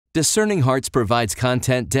Discerning Hearts provides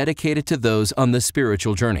content dedicated to those on the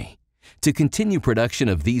spiritual journey. To continue production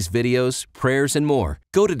of these videos, prayers, and more,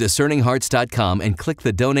 go to discerninghearts.com and click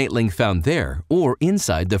the donate link found there or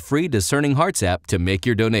inside the free Discerning Hearts app to make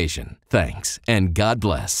your donation. Thanks, and God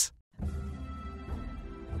bless.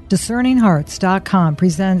 DiscerningHearts.com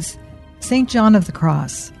presents St. John of the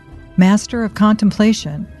Cross, Master of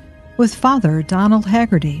Contemplation, with Father Donald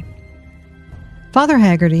Haggerty. Father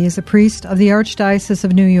Haggerty is a priest of the Archdiocese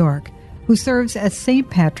of New York who serves at St.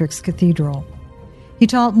 Patrick's Cathedral. He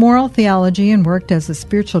taught moral theology and worked as a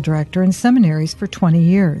spiritual director in seminaries for 20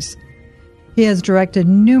 years. He has directed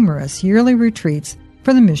numerous yearly retreats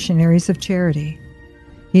for the Missionaries of Charity.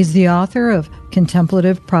 He's the author of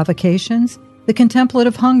Contemplative Provocations, The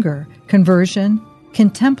Contemplative Hunger, Conversion,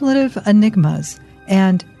 Contemplative Enigmas,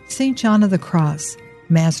 and St. John of the Cross,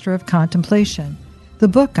 Master of Contemplation, the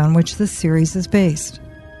book on which this series is based.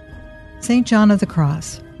 St. John of the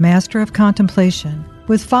Cross, Master of Contemplation,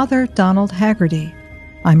 with Father Donald Haggerty.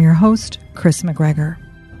 I'm your host, Kris McGregor.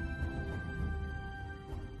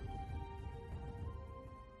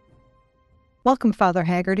 Welcome, Father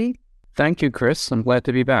Haggerty. Thank you, Kris. I'm glad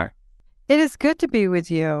to be back. It is good to be with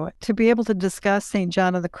you, to be able to discuss St.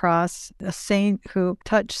 John of the Cross, a saint who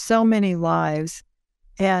touched so many lives.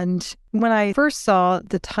 And when I first saw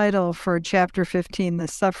the title for Chapter 15, The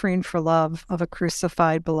Suffering for Love of a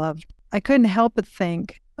Crucified Beloved, I couldn't help but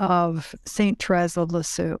think of St. Therese of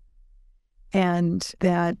Lisieux, and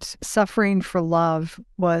that suffering for love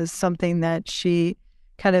was something that she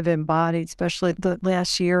kind of embodied, especially the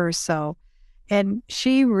last year or so. And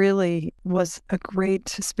she really was a great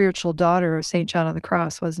spiritual daughter of St. John of the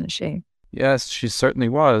Cross, wasn't she? Yes, she certainly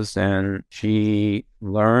was. And she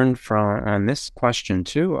learned from this question,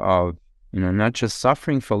 too, of, not just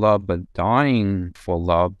suffering for love, but dying for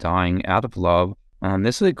love, dying out of love.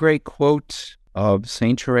 This is a great quote of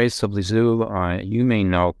St. Therese of Lisieux. You may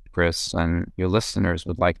know, Kris, and your listeners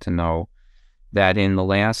would like to know that in the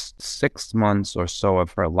last 6 months or so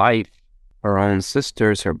of her life, her own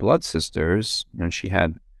sisters, her blood sisters, and she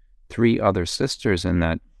had 3 other sisters in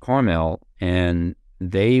that Carmel, and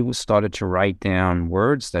they started to write down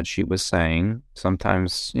words that she was saying,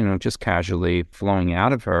 sometimes, just casually flowing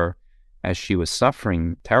out of her as she was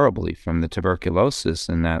suffering terribly from the tuberculosis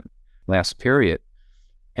in that last period.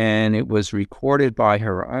 And it was recorded by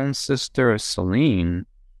her own sister, Celine,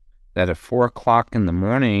 that at 4 o'clock in the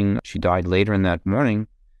morning, she died later in that morning,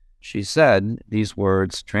 she said these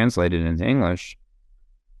words translated into English: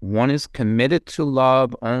 "One is committed to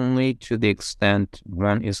love only to the extent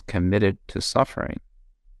one is committed to suffering."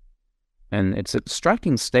 And it's a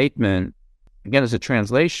striking statement, again, as a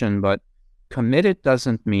translation, but committed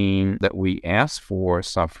doesn't mean that we ask for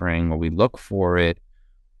suffering or we look for it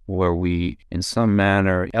or we, in some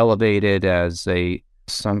manner, elevate it as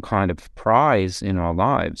some kind of prize in our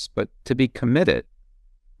lives, but to be committed,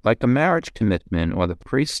 like a marriage commitment or the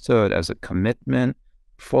priesthood as a commitment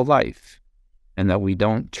for life, and that we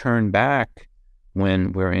don't turn back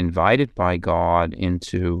when we're invited by God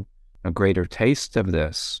into a greater taste of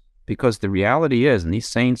this. Because the reality is, and these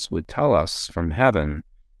saints would tell us from heaven,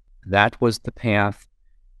 that was the path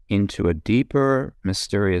into a deeper,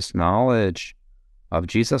 mysterious knowledge of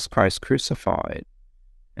Jesus Christ crucified.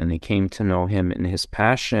 And they came to know him in his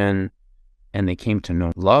passion, and they came to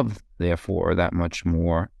know love, therefore, that much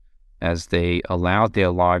more, as they allowed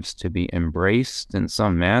their lives to be embraced in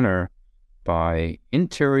some manner by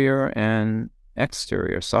interior and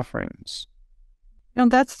exterior sufferings.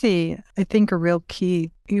 That's I think, a real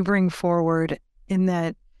key you bring forward, in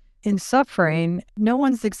that in suffering, no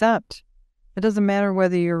one's exempt. It doesn't matter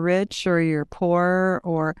whether you're rich or you're poor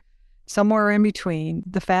or somewhere in between.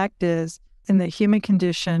 The fact is, in the human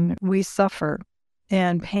condition, we suffer,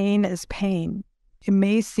 and pain is pain. It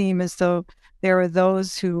may seem as though there are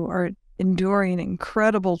those who are enduring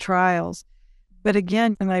incredible trials. But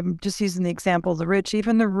again, and I'm just using the example of the rich,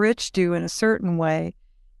 even the rich do in a certain way.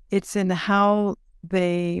 It's in how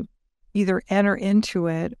they either enter into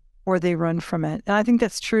it or they run from it. And I think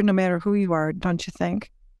that's true no matter who you are, don't you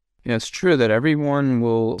think? Yeah, it's true that everyone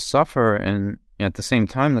will suffer, and at the same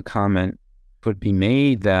time, the comment could be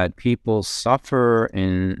made that people suffer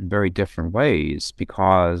in very different ways,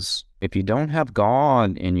 because if you don't have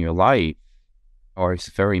God in your life, or it's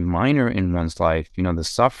very minor in one's life, the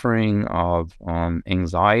suffering of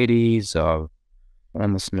anxieties, of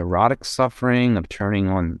almost neurotic suffering, of turning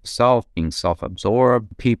on self, being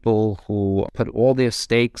self-absorbed, people who put all their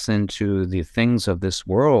stakes into the things of this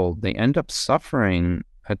world, they end up suffering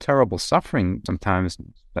a terrible suffering sometimes,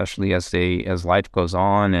 especially as life goes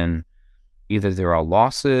on, and either there are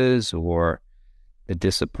losses or the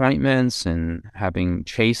disappointments and having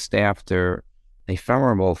chased after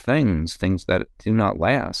ephemeral things that do not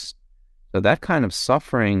last. So that kind of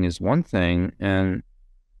suffering is one thing,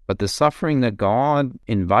 but the suffering that God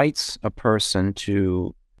invites a person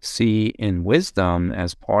to see in wisdom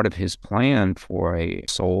as part of his plan for a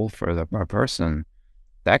soul, for a person,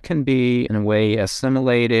 that can be in a way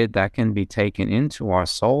assimilated, that can be taken into our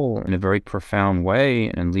soul in a very profound way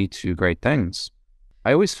and lead to great things.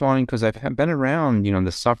 I always find, because I've been around,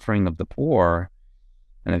 the suffering of the poor,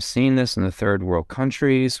 and I've seen this in the third world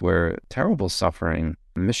countries where terrible suffering.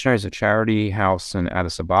 The Missionaries of Charity house in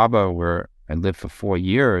Addis Ababa, where I lived for 4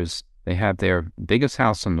 years, they had their biggest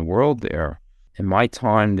house in the world there. In my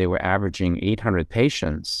time, they were averaging 800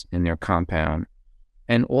 patients in their compound,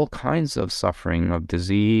 and all kinds of suffering, of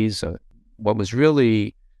disease. What was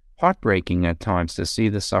really heartbreaking at times to see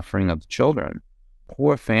the suffering of the children.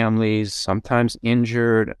 Poor families, sometimes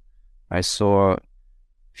injured. I saw a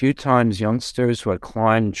few times youngsters who had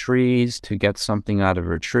climbed trees to get something out of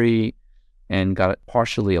a tree and got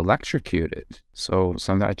partially electrocuted. So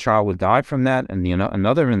a child would die from that, and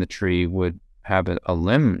another in the tree would have a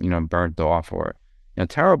limb, burnt off, or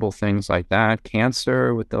terrible things like that.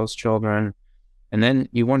 Cancer with those children. And then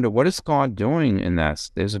you wonder, what is God doing in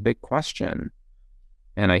this? There's a big question.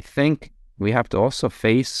 And I think we have to also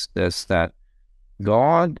face this, that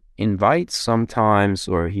God invites sometimes,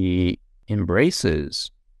 or he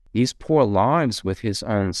embraces these poor lives with his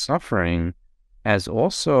own suffering as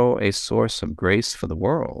also a source of grace for the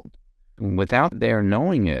world. Without their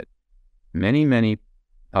knowing it, many, many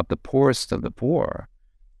of the poorest of the poor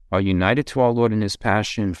are united to our Lord in his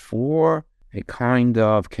passion for a kind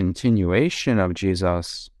of continuation of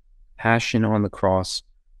Jesus' passion on the cross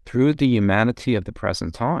through the humanity of the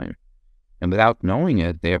present time. And without knowing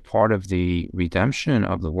it, they are part of the redemption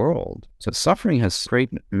of the world. So suffering has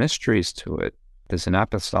great mysteries to it. There's an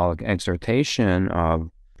apostolic exhortation of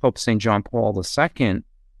Pope St. John Paul II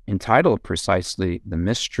entitled precisely The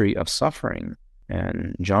Mystery of Suffering.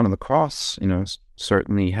 And John of the Cross,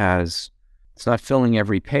 certainly it's not filling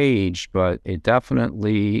every page, but it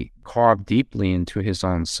definitely carved deeply into his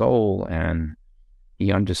own soul, and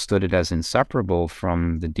he understood it as inseparable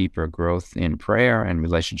from the deeper growth in prayer and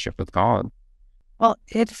relationship with God. Well,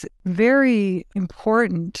 it's very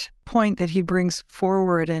important point that he brings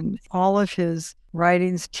forward in all of his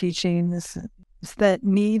writings, teachings, is that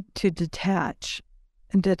need to detach,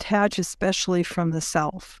 and detach especially from the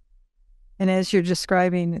self. And as you're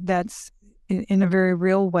describing, that's in a very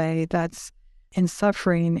real way, that's in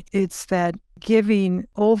suffering. It's that giving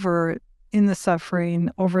over in the suffering,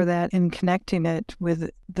 over that and connecting it with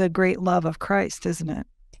the great love of Christ, isn't it?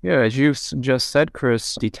 Yeah, as you just said,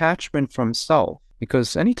 Kris, detachment from self,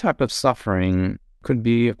 because any type of suffering could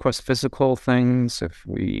be, of course, physical things. If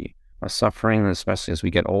we are suffering, especially as we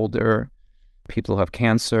get older, people have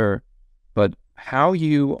cancer, but how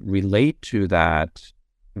you relate to that,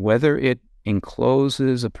 whether it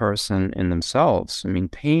encloses a person in themselves. I mean,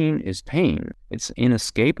 pain is pain. It's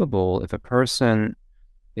inescapable if a person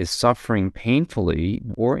is suffering painfully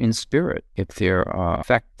or in spirit. If their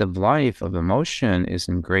affective life of emotion is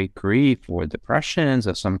in great grief or depressions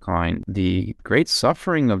of some kind, the great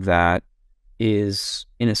suffering of that is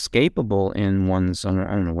inescapable in one's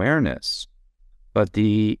own awareness. But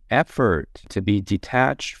the effort to be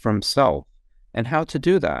detached from self, and how to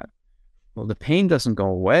do that? Well, the pain doesn't go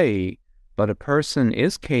away, but a person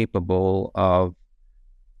is capable of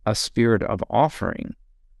a spirit of offering.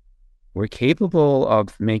 We're capable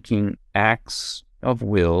of making acts of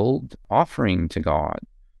willed offering to God.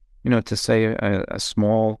 To say a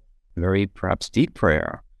small, very perhaps deep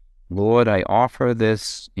prayer. Lord, I offer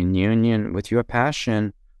this in union with your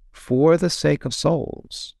passion for the sake of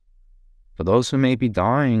souls, for those who may be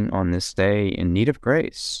dying on this day in need of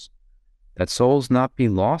grace, that souls not be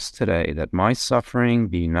lost today, that my suffering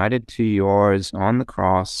be united to yours on the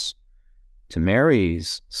cross, to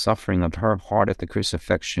Mary's suffering of her heart at the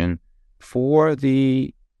crucifixion, for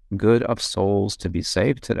the good of souls to be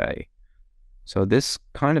saved today. So this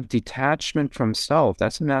kind of detachment from self,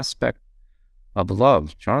 that's an aspect of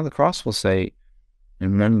love. John of the Cross will say,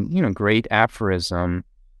 in one great aphorism,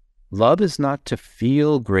 love is not to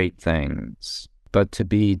feel great things, but to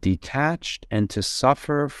be detached and to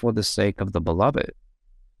suffer for the sake of the beloved.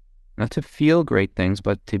 Not to feel great things,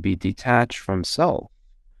 but to be detached from self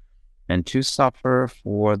and to suffer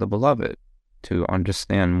for the beloved, to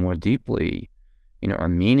understand more deeply, a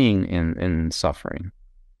meaning in suffering.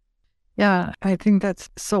 Yeah, I think that's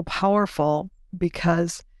so powerful,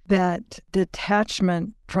 because that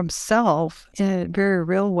detachment from self in a very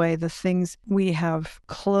real way, the things we have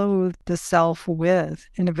clothed the self with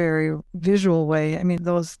in a very visual way. I mean,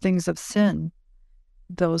 those things of sin,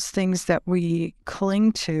 those things that we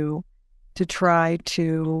cling to try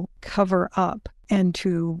to cover up and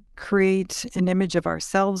to create an image of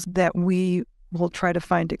ourselves that we will try to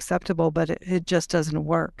find acceptable, but it just doesn't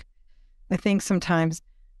work. I think sometimes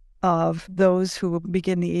of those who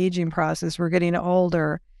begin the aging process, we're getting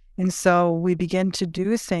older, and so we begin to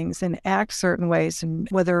do things and act certain ways, and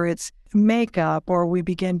whether it's makeup or we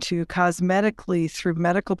begin to cosmetically, through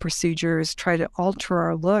medical procedures, try to alter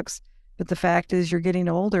our looks. But the fact is you're getting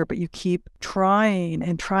older, but you keep trying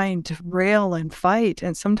to rail and fight.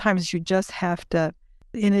 And sometimes you just have to,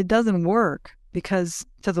 and it doesn't work because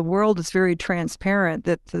to the world it's very transparent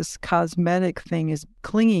that this cosmetic thing is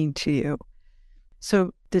clinging to you.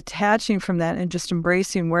 So detaching from that and just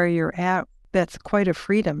embracing where you're at, that's quite a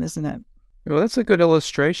freedom, isn't it? Well, that's a good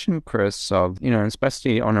illustration, Kris, of,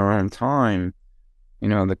 especially on our own time,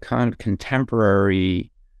 the kind of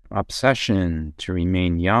contemporary obsession to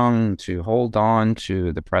remain young, to hold on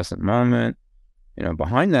to the present moment.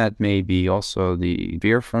 Behind that may be also the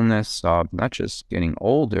fearfulness of not just getting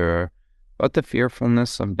older, but the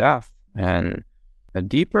fearfulness of death. And a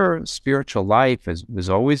deeper spiritual life is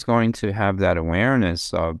always going to have that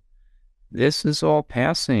awareness of this is all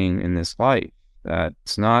passing in this life, that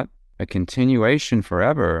it's not a continuation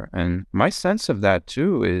forever. And my sense of that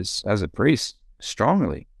too is, as a priest,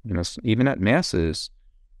 strongly, even at masses,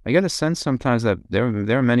 I get a sense sometimes that there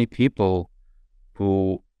are many people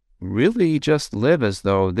who really just live as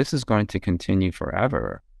though this is going to continue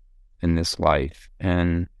forever in this life.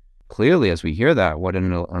 And clearly, as we hear that, what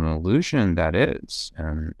an illusion that is.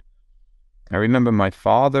 And I remember my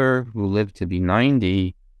father, who lived to be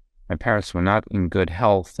 90, my parents were not in good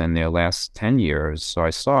health in their last 10 years, so I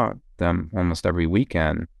saw them almost every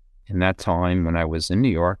weekend in that time when I was in New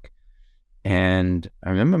York. And I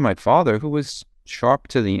remember my father, who was sharp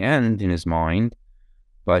to the end in his mind,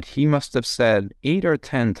 but he must have said 8 or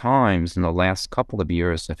 10 times in the last couple of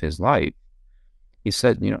years of his life, he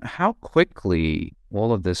said, how quickly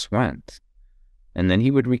all of this went. And then he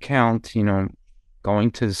would recount,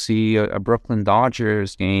 going to see a Brooklyn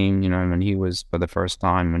Dodgers game, when he was, for the first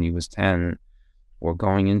time when he was 10, or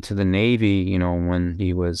going into the Navy, when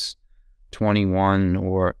he was 21,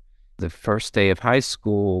 or the first day of high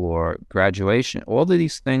school or graduation, all of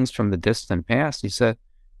these things from the distant past. He said,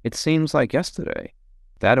 it seems like yesterday.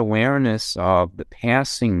 That awareness of the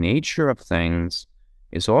passing nature of things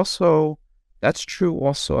is also, that's true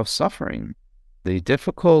also of suffering. The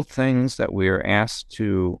difficult things that we're asked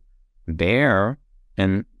to bear,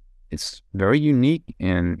 and it's very unique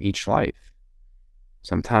in each life.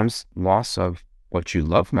 Sometimes loss of what you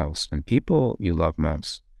love most and people you love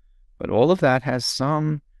most. But all of that has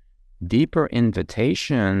some deeper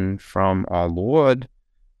invitation from our Lord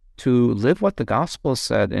to live what the gospel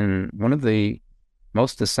said in one of the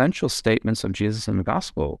most essential statements of Jesus in the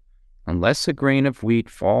gospel. Unless a grain of wheat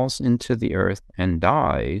falls into the earth and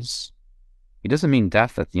dies, he doesn't mean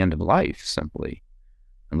death at the end of life simply.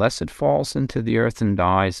 Unless it falls into the earth and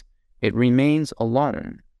dies, it remains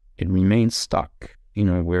alone. It remains stuck,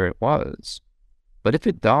 where it was. But if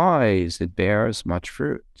it dies, it bears much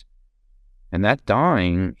fruit. And that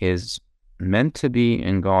dying is meant to be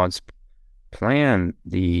in God's plan,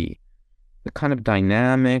 the kind of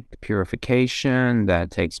dynamic purification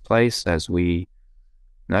that takes place as we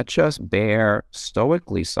not just bear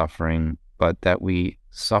stoically suffering, but that we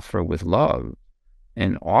suffer with love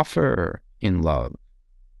and offer in love,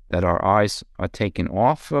 that our eyes are taken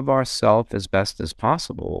off of ourselves as best as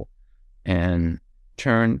possible and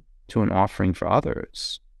turn to an offering for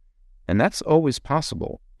others. And that's always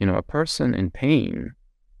possible. A person in pain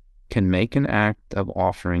can make an act of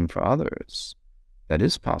offering for others. That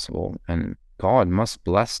is possible. And God must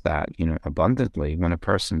bless that, abundantly when a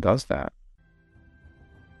person does that.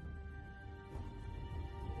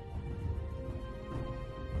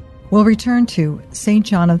 We'll return to St.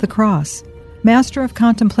 John of the Cross, Master of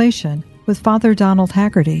Contemplation, with Father Donald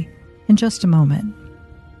Haggerty, in just a moment.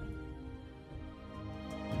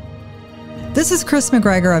 This is Kris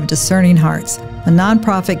McGregor of Discerning Hearts, a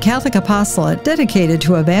nonprofit Catholic apostolate dedicated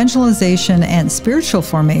to evangelization and spiritual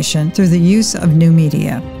formation through the use of new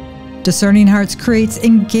media. Discerning Hearts creates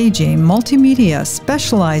engaging multimedia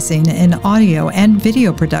specializing in audio and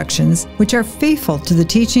video productions which are faithful to the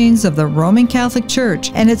teachings of the Roman Catholic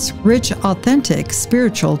Church and its rich, authentic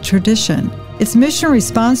spiritual tradition. Its mission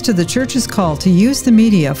responds to the Church's call to use the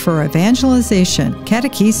media for evangelization,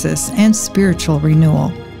 catechesis, and spiritual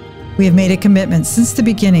renewal. We have made a commitment since the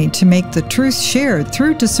beginning to make the truth shared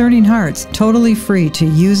through Discerning Hearts totally free to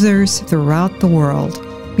users throughout the world.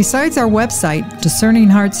 Besides our website,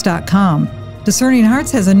 discerninghearts.com, Discerning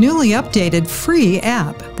Hearts has a newly updated free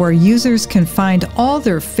app where users can find all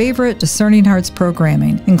their favorite Discerning Hearts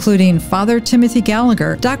programming, including Father Timothy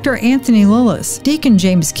Gallagher, Dr. Anthony Lillis, Deacon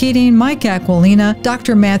James Keating, Mike Aquilina,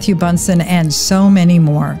 Dr. Matthew Bunson, and so many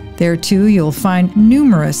more. There, too, you'll find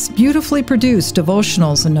numerous beautifully produced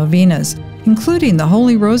devotionals and novenas, including the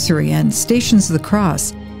Holy Rosary and Stations of the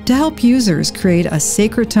Cross, to help users create a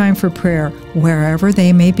sacred time for prayer wherever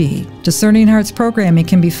they may be. Discerning Hearts programming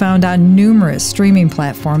can be found on numerous streaming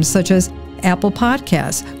platforms such as Apple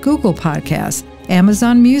Podcasts, Google Podcasts,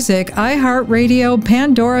 Amazon Music, iHeartRadio,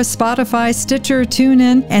 Pandora, Spotify, Stitcher,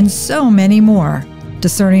 TuneIn, and so many more.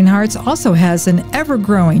 Discerning Hearts also has an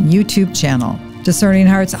ever-growing YouTube channel. Discerning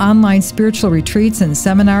Hearts online spiritual retreats and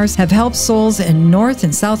seminars have helped souls in North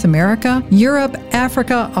and South America, Europe,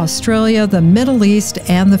 Africa, Australia, the Middle East,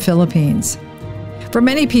 and the Philippines. For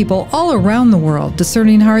many people all around the world,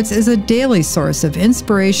 Discerning Hearts is a daily source of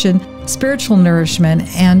inspiration, spiritual nourishment,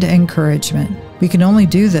 and encouragement. We can only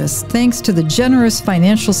do this thanks to the generous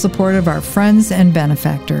financial support of our friends and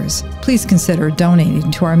benefactors. Please consider donating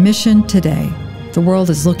to our mission today. The world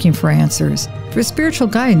is looking for answers, for spiritual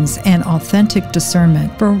guidance and authentic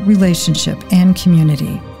discernment for relationship and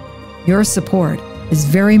community. Your support is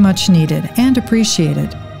very much needed and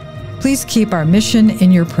appreciated. Please keep our mission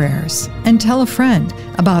in your prayers and tell a friend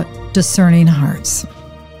about Discerning Hearts.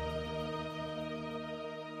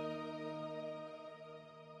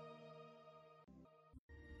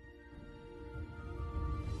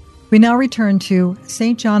 We now return to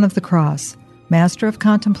St. John of the Cross, Master of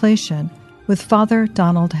Contemplation, with Father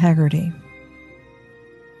Donald Haggerty.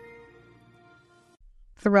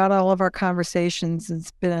 Throughout all of our conversations,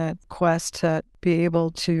 it's been a quest to be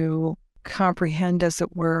able to comprehend, as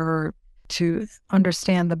it were, to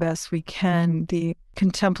understand the best we can the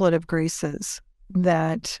contemplative graces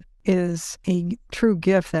that is a true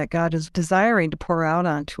gift that God is desiring to pour out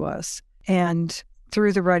onto us. And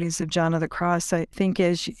through the writings of John of the Cross, I think,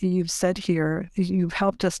 as you've said here, you've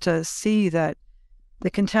helped us to see that the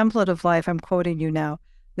contemplative life, I'm quoting you now,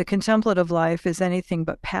 the contemplative life is anything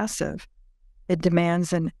but passive. It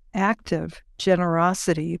demands an active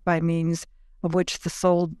generosity by means of which the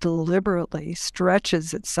soul deliberately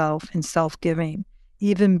stretches itself in self-giving,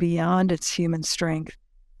 even beyond its human strength,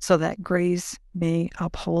 so that grace may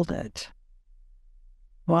uphold it.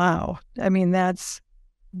 Wow. I mean, that's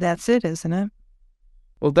it, isn't it?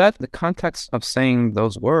 Well, the context of saying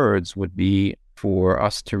those words would be for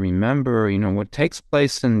us to remember, what takes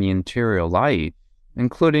place in the interior life,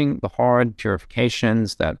 including the hard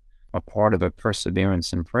purifications that are part of a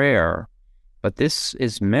perseverance in prayer. But this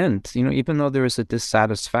is meant, even though there is a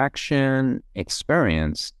dissatisfaction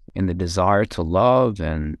experience in the desire to love,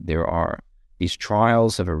 and there are these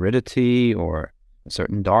trials of aridity or a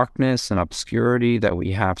certain darkness and obscurity that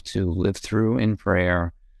we have to live through in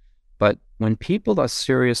prayer. But when people are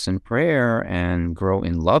serious in prayer and grow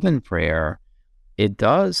in love in prayer, it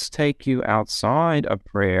does take you outside of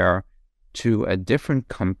prayer to a different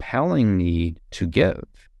compelling need to give.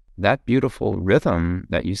 That beautiful rhythm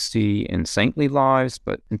that you see in saintly lives,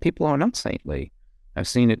 but in people who are not saintly. I've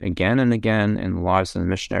seen it again and again in the lives of the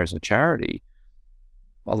Missionaries of Charity.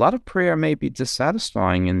 A lot of prayer may be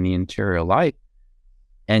dissatisfying in the interior life,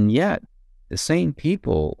 and yet the same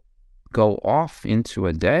people go off into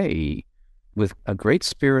a day with a great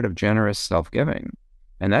spirit of generous self-giving.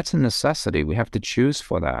 And that's a necessity. We have to choose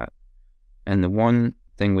for that. And the one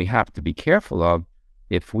thing we have to be careful of,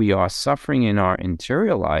 if we are suffering in our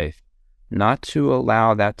interior life, not to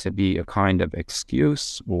allow that to be a kind of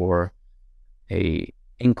excuse or a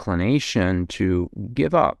inclination to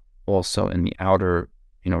give up also in the outer,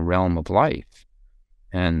 realm of life.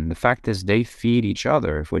 And the fact is, they feed each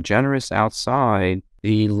other. If we're generous outside,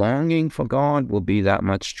 the longing for God will be that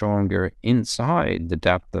much stronger inside the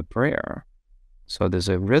depth of prayer. So there's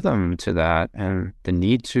a rhythm to that, and the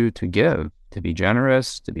need to give, to be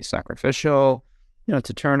generous, to be sacrificial,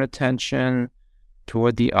 to turn attention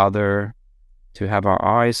toward the other, to have our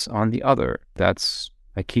eyes on the other. That's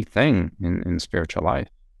a key thing in spiritual life.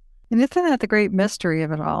 And isn't that the great mystery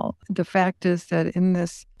of it all? The fact is that in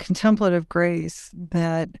this contemplative grace,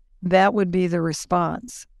 that would be the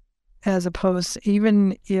response, as opposed to,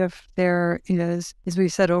 even if there is, as we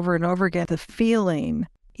said over and over again, the feeling,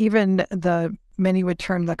 even many would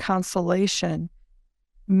term the consolation,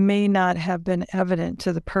 may not have been evident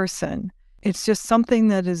to the person. It's just something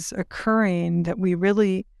that is occurring that we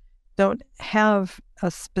really don't have a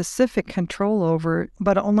specific control over,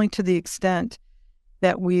 but only to the extent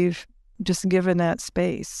that we've just given that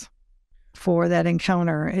space for that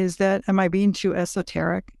encounter. Am I being too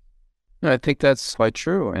esoteric? No, I think that's quite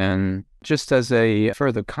true. And just as a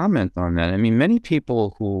further comment on that, I mean, many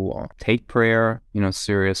people who take prayer,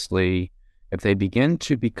 seriously, if they begin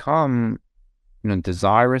to become,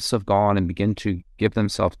 desirous of God and begin to give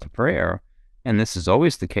themselves to prayer, and this is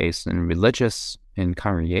always the case in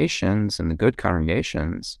congregations, in the good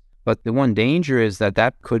congregations, but the one danger is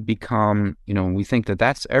that could become, we think that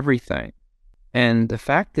that's everything. And the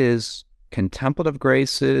fact is, contemplative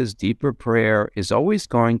graces, deeper prayer is always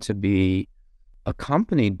going to be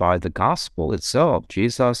accompanied by the gospel itself.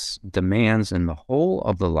 Jesus' demands in the whole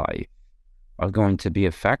of the life are going to be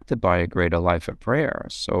affected by a greater life of prayer.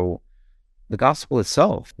 So the gospel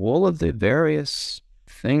itself, all of the various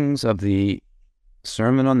things of the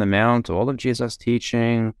Sermon on the Mount, all of Jesus'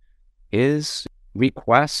 teaching, his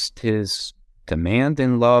request, his demand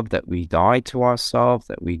in love that we die to ourselves,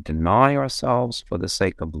 that we deny ourselves for the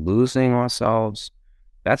sake of losing ourselves,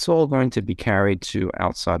 that's all going to be carried to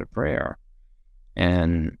outside of prayer.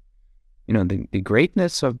 And, the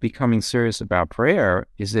greatness of becoming serious about prayer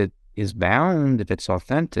is it is bound, if it's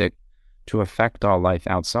authentic, to affect our life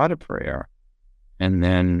outside of prayer. And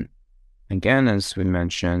then, again, as we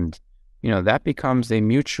mentioned, that becomes they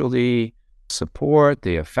mutually support,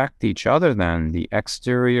 they affect each other then, the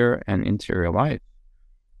exterior and interior life.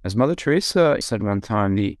 As Mother Teresa said one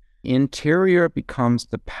time, the interior becomes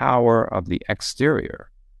the power of the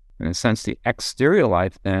exterior. In a sense, the exterior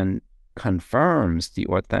life then confirms the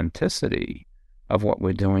authenticity of what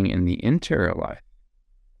we're doing in the interior life.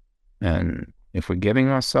 And if we're giving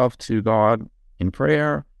ourselves to God in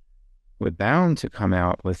prayer, we're bound to come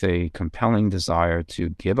out with a compelling desire to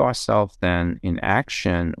give ourselves then in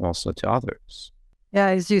action also to others. Yeah,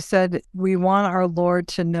 as you said, we want our Lord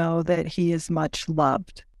to know that he is much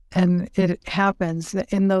loved. And it happens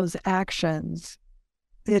that in those actions,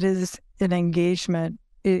 it is an engagement.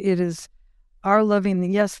 It is our loving,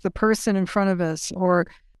 yes, the person in front of us, or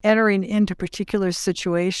entering into particular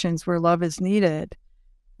situations where love is needed,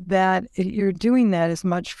 that you're doing that as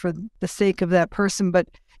much for the sake of that person, but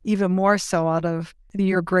even more so out of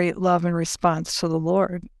your great love and response to the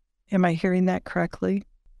Lord. Am I hearing that correctly?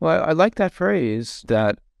 Well, I like that phrase,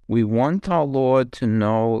 that we want our Lord to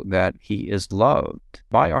know that he is loved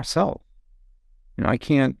by ourselves. I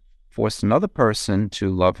can't force another person to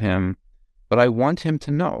love him, but I want him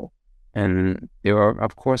to know. And there are,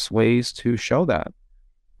 of course, ways to show that.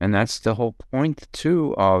 And that's the whole point,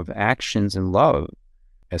 too, of actions in love,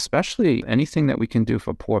 especially anything that we can do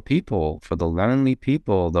for poor people, for the lonely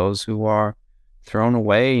people, those who are thrown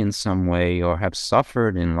away in some way or have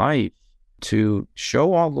suffered in life, to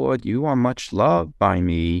show our Lord, you are much loved by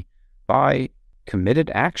me, by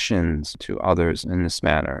committed actions to others in this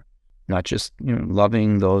manner, not just,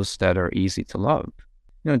 loving those that are easy to love.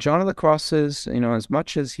 John of the Cross is, as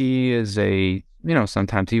much as he is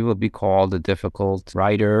sometimes he will be called a difficult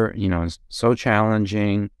writer, so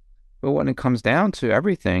challenging. But when it comes down to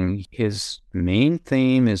everything, his main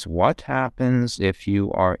theme is what happens if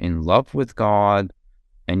you are in love with God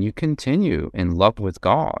and you continue in love with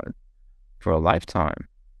God for a lifetime.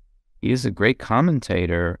 He is a great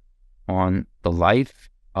commentator on the life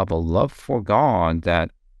of a love for God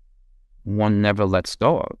that one never lets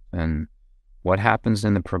go of, and what happens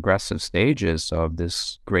in the progressive stages of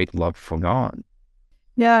this great love for God.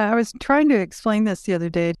 Yeah, I was trying to explain this the other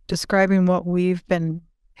day, describing what we've been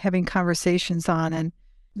having conversations on. And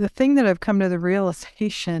the thing that I've come to the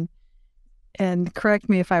realization, and correct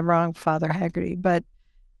me if I'm wrong, Father Haggerty, but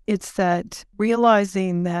it's that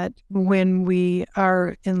realizing that when we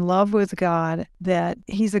are in love with God, that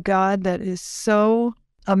he's a God that is so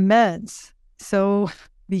immense, so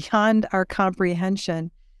beyond our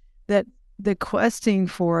comprehension, that the questing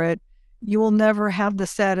for it, you will never have the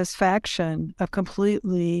satisfaction of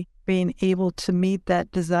completely being able to meet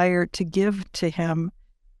that desire to give to him,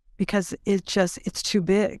 because it's too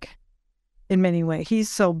big in many ways. He's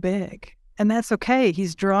so big. And that's okay.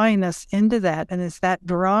 He's drawing us into that. And it's that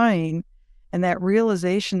drawing and that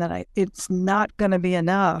realization that it's not going to be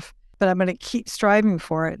enough, but I'm going to keep striving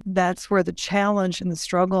for it. That's where the challenge and the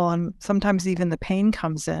struggle and sometimes even the pain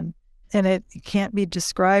comes in. And it can't be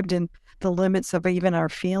described in the limits of even our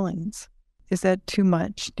feelings. Is that too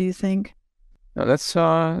much, do you think? No, that's,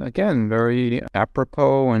 again, very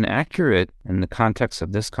apropos and accurate in the context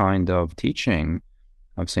of this kind of teaching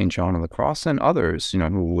of St. John of the Cross and others,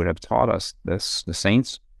 who would have taught us this. The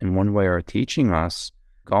saints, in one way, are teaching us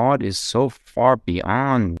God is so far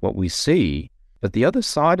beyond what we see. But the other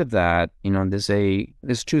side of that,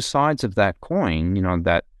 there's two sides of that coin,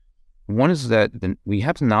 that One is that we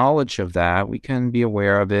have knowledge of that. We can be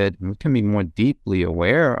aware of it. And we can be more deeply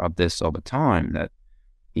aware of this over time, that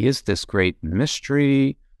he is this great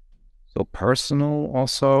mystery, so personal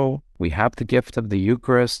also. We have the gift of the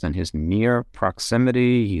Eucharist and his near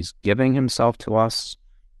proximity. He's giving himself to us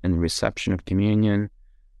in the reception of communion.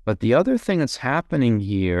 But the other thing that's happening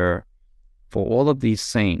here for all of these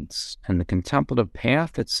saints and the contemplative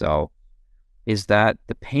path itself is that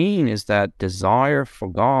the pain is that desire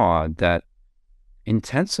for God that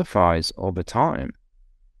intensifies over time.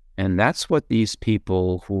 And that's what these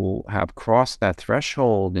people who have crossed that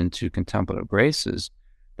threshold into contemplative graces,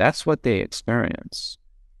 that's what they experience.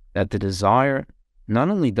 That the desire not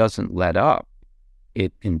only doesn't let up,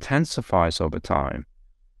 it intensifies over time.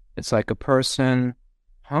 It's like a person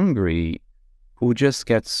hungry who just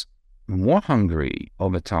gets more hungry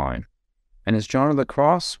over time. And as John of the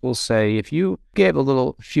Cross will say, if you gave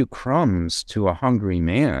a few crumbs to a hungry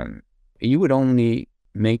man, you would only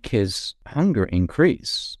make his hunger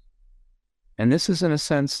increase. And this is, in a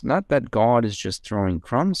sense, not that God is just throwing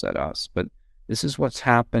crumbs at us, but this is what's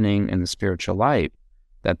happening in the spiritual life,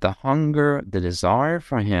 that the hunger, the desire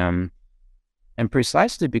for him, and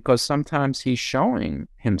precisely because sometimes he's showing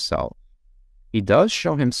himself. He does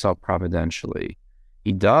show himself providentially.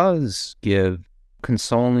 He does give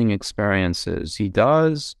consoling experiences. He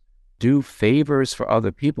does do favors for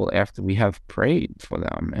other people after we have prayed for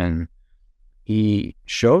them. And he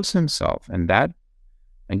shows himself. And that,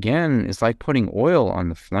 again, is like putting oil on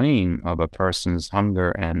the flame of a person's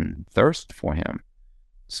hunger and thirst for him.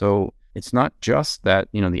 So it's not just that,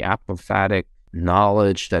 the apophatic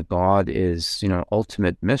knowledge that God is,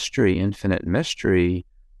 ultimate mystery, infinite mystery,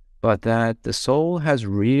 but that the soul has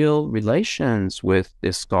real relations with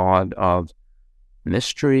this God of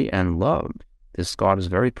mystery and love. This God is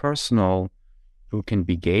very personal, who can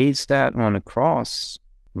be gazed at on a cross.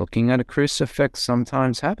 Looking at a crucifix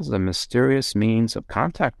sometimes happens a mysterious means of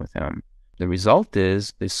contact with him. The result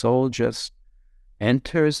is the soul just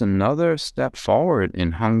enters another step forward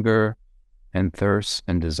in hunger and thirst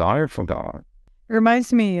and desire for God. It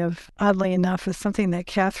reminds me of, oddly enough, of something that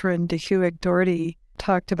Catherine de Huick Doherty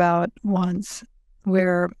talked about once,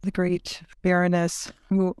 where the great Baroness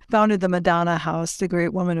who founded the Madonna House, the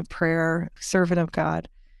great woman of prayer, servant of God,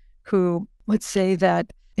 who would say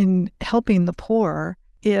that in helping the poor,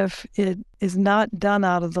 if it is not done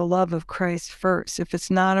out of the love of Christ first, if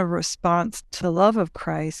it's not a response to the love of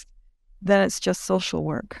Christ, then it's just social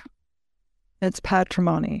work. It's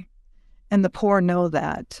patrimony. And the poor know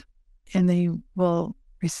that, and they will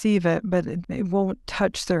receive it, but it won't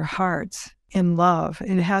touch their hearts in love.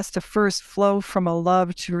 It has to first flow from a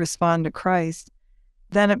love to respond to Christ.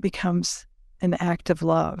 Then it becomes an act of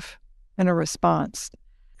love and a response.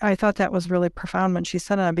 I thought that was really profound when she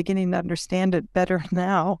said it. I'm beginning to understand it better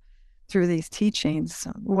now through these teachings.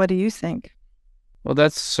 What do you think? Well,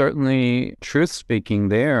 that's certainly truth speaking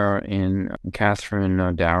there in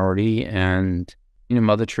Catherine Doherty. And,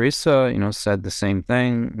 Mother Teresa, said the same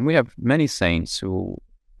thing. We have many saints who,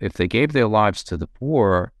 if they gave their lives to the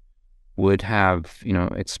poor, would have,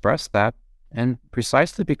 expressed that. And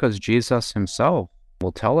precisely because Jesus himself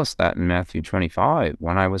will tell us that in Matthew 25.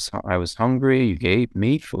 When I was hungry, you gave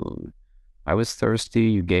me food. I was thirsty,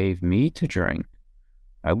 you gave me to drink.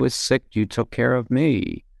 I was sick, you took care of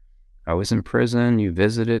me. I was in prison, you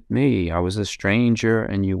visited me. I was a stranger,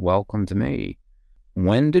 and you welcomed me.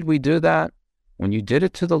 When did we do that? When you did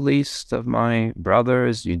it to the least of my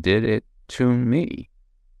brothers, you did it to me.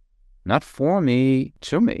 Not for me,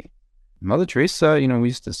 to me. Mother Teresa, we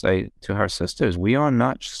used to say to her sisters, we are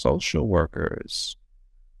not social workers.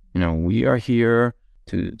 We are here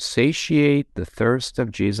to satiate the thirst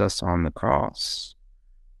of Jesus on the cross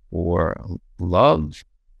for love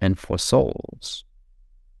and for souls.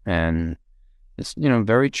 And it's,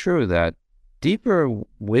 very true that deeper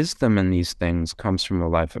wisdom in these things comes from a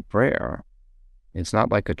life of prayer. It's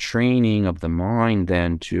not like a training of the mind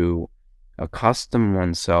then to accustom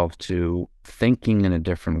oneself to thinking in a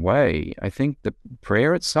different way. I think the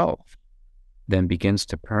prayer itself then begins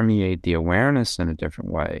to permeate the awareness in a different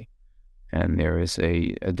way. And there is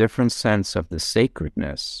a different sense of the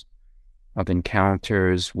sacredness of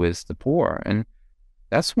encounters with the poor. And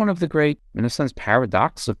that's one of the great, in a sense,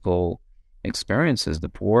 paradoxical experiences. The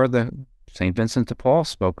poor, St. Vincent de Paul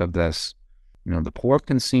spoke of this. The poor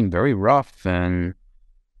can seem very rough and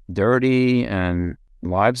dirty and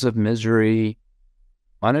lives of misery,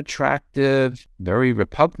 unattractive, very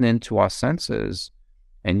repugnant to our senses.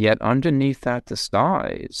 And yet underneath that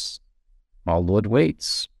disguise, our Lord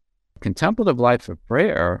waits. Contemplative life of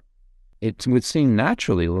prayer it would seem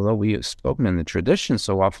naturally, although we have spoken in the tradition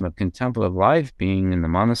so often of contemplative life being in the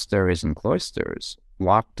monasteries and cloisters,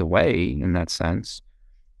 locked away in that sense,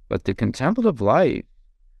 but the contemplative life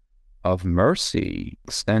of mercy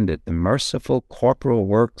extended, the merciful corporal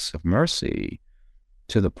works of mercy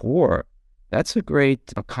to the poor, that's a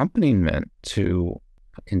great accompaniment to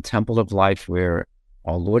a contemplative life where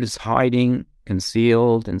our Lord is hiding,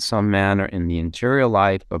 concealed in some manner in the interior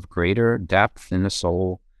life of greater depth in the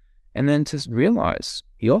soul, and then to realize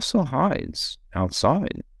he also hides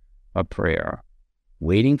outside of prayer,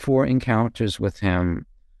 waiting for encounters with him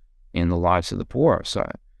in the lives of the poor. So,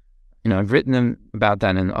 I've written about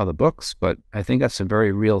that in other books, but I think that's a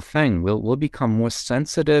very real thing. We'll become more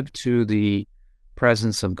sensitive to the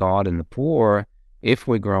presence of God in the poor if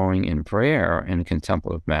we're growing in prayer in a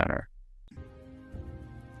contemplative manner.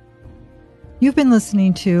 You've been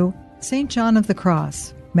listening to St. John of the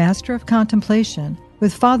Cross, Master of Contemplation,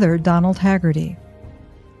 with Father Donald Haggerty.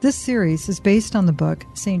 This series is based on the book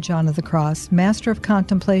St. John of the Cross, Master of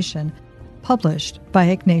Contemplation, published by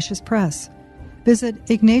Ignatius Press. Visit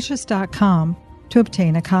ignatius.com to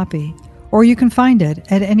obtain a copy, or you can find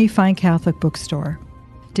it at any fine Catholic bookstore.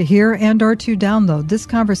 To hear and/or to download this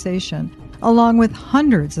conversation, along with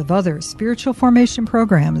hundreds of other spiritual formation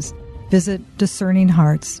programs, visit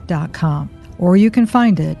discerninghearts.com, or you can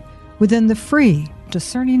find it within the free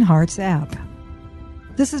Discerning Hearts app.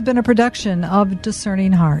 This has been a production of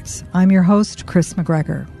Discerning Hearts. I'm your host, Kris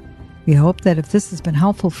McGregor. We hope that if this has been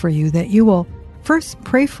helpful for you, that you will first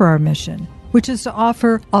pray for our mission, which is to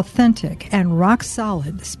offer authentic and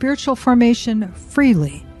rock-solid spiritual formation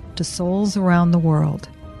freely to souls around the world.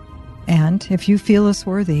 And if you feel us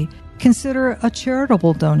worthy, consider a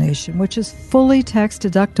charitable donation, which is fully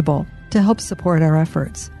tax-deductible to help support our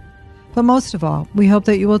efforts. But most of all, we hope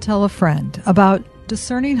that you will tell a friend about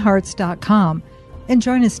discerninghearts.com and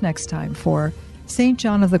join us next time for St.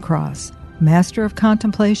 John of the Cross, Master of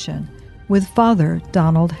Contemplation, with Father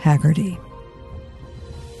Donald Haggerty.